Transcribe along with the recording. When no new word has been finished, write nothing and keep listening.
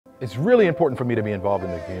It's really important for me to be involved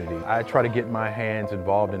in the community. I try to get my hands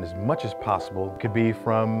involved in as much as possible. It could be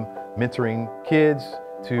from mentoring kids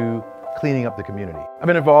to cleaning up the community. I've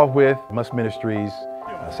been involved with Musk Ministries,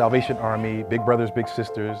 Salvation Army, Big Brothers Big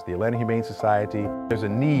Sisters, the Atlanta Humane Society. There's a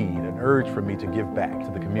need, an urge for me to give back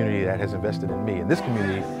to the community that has invested in me. And this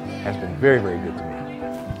community has been very, very good to me.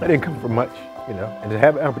 I didn't come from much, and to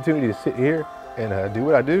have an opportunity to sit here and do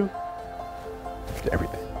what I do, it's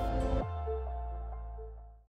everything.